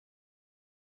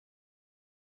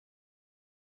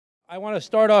I want to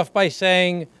start off by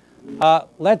saying,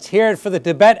 let's hear it for the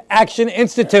Tibet Action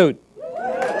Institute.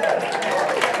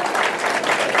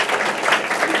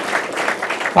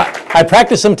 I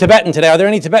practiced some Tibetan today. Are there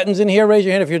any Tibetans in here? Raise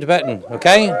your hand if you're Tibetan,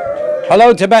 okay?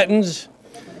 Hello, Tibetans.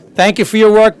 Thank you for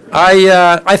your work.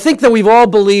 I think that we've all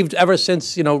believed ever since,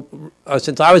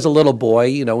 since I was a little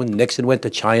boy, when Nixon went to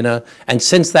China, and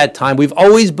since that time, we've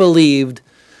always believed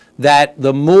that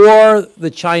the more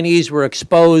the Chinese were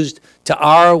exposed to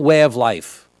our way of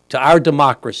life, to our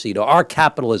democracy, to our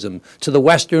capitalism, to the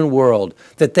Western world,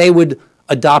 that they would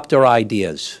adopt our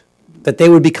ideas, that they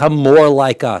would become more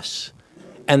like us.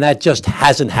 And that just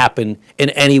hasn't happened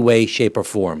in any way, shape, or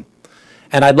form.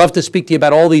 And I'd love to speak to you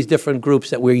about all these different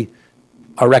groups that we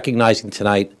are recognizing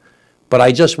tonight, but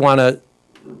I just want to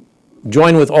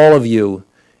join with all of you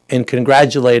in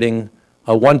congratulating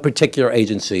one particular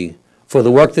agency for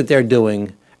the work that they're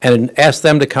doing and ask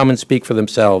them to come and speak for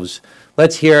themselves.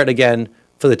 Let's hear it again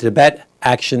for the Tibet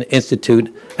Action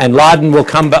Institute, and Laden will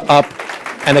come up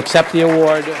and accept the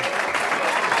award.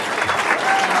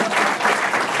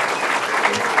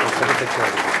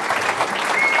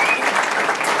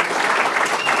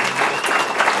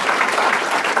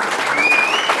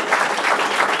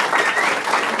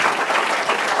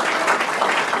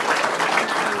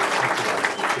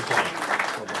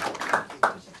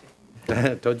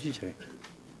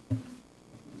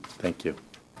 Thank you.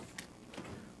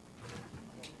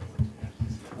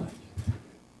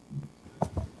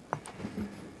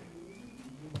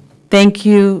 Thank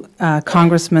you,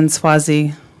 Congressman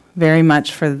Suozzi, very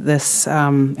much for this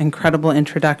incredible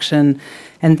introduction.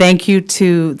 And thank you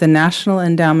to the National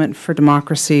Endowment for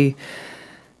Democracy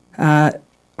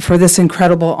for this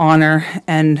incredible honor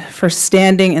and for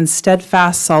standing in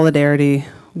steadfast solidarity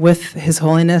with His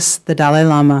Holiness, the Dalai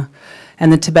Lama,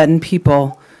 and the Tibetan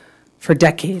people for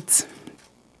decades.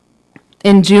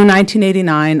 In June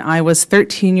 1989, I was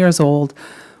 13 years old,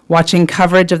 watching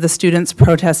coverage of the students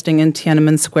protesting in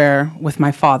Tiananmen Square with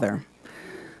my father.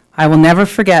 I will never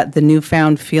forget the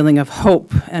newfound feeling of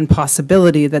hope and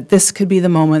possibility that this could be the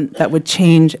moment that would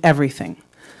change everything.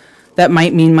 That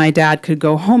might mean my dad could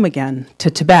go home again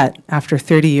to Tibet after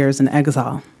 30 years in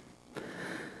exile.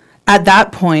 At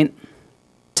that point,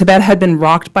 Tibet had been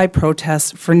rocked by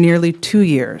protests for nearly 2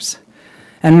 years,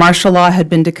 and martial law had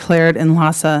been declared in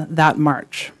Lhasa that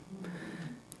March.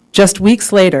 Just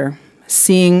weeks later,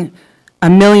 seeing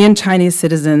 1 million Chinese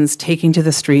citizens taking to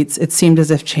the streets, it seemed as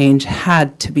if change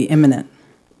had to be imminent.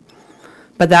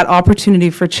 But that opportunity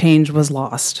for change was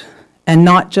lost, and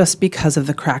not just because of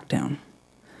the crackdown,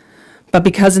 but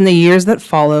because in the years that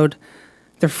followed,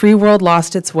 the free world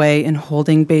lost its way in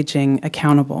holding Beijing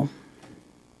accountable.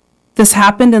 This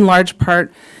happened in large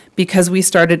part because we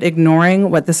started ignoring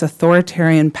what this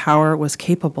authoritarian power was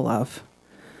capable of.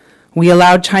 We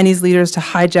allowed Chinese leaders to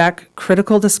hijack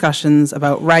critical discussions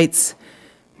about rights,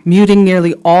 muting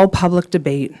nearly all public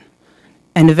debate,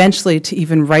 and eventually to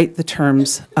even write the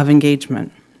terms of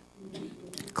engagement.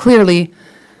 Clearly,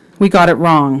 we got it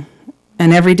wrong,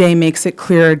 and every day makes it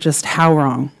clearer just how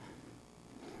wrong.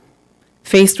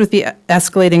 Faced with the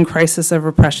escalating crisis of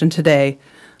repression today,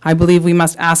 I believe we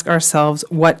must ask ourselves,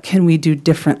 what can we do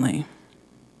differently?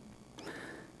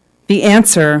 The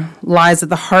answer lies at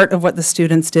the heart of what the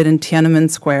students did in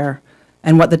Tiananmen Square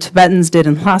and what the Tibetans did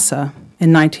in Lhasa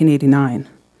in 1989.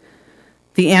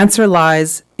 The answer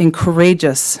lies in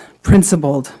courageous,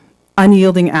 principled,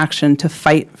 unyielding action to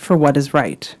fight for what is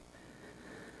right.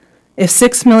 If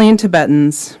 6 million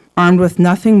Tibetans, armed with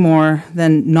nothing more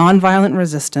than nonviolent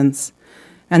resistance,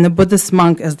 and the Buddhist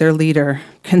monk as their leader,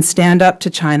 can stand up to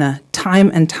China time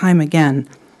and time again,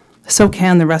 so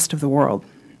can the rest of the world.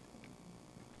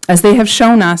 As they have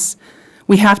shown us,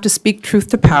 we have to speak truth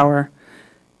to power,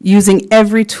 using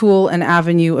every tool and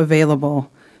avenue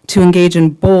available to engage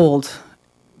in bold,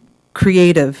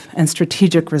 creative, and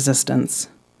strategic resistance.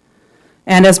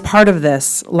 And as part of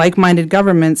this, like-minded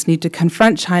governments need to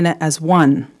confront China as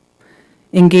one,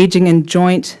 engaging in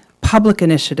joint public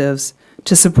initiatives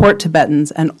to support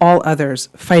Tibetans and all others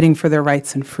fighting for their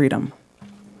rights and freedom.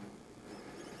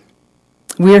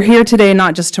 We are here today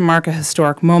not just to mark a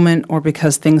historic moment or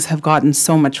because things have gotten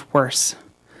so much worse,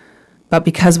 but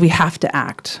because we have to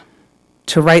act,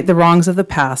 to right the wrongs of the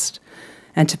past,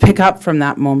 and to pick up from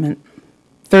that moment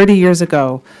 30 years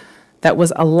ago that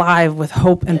was alive with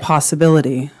hope and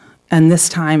possibility, and this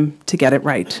time to get it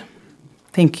right.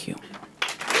 Thank you.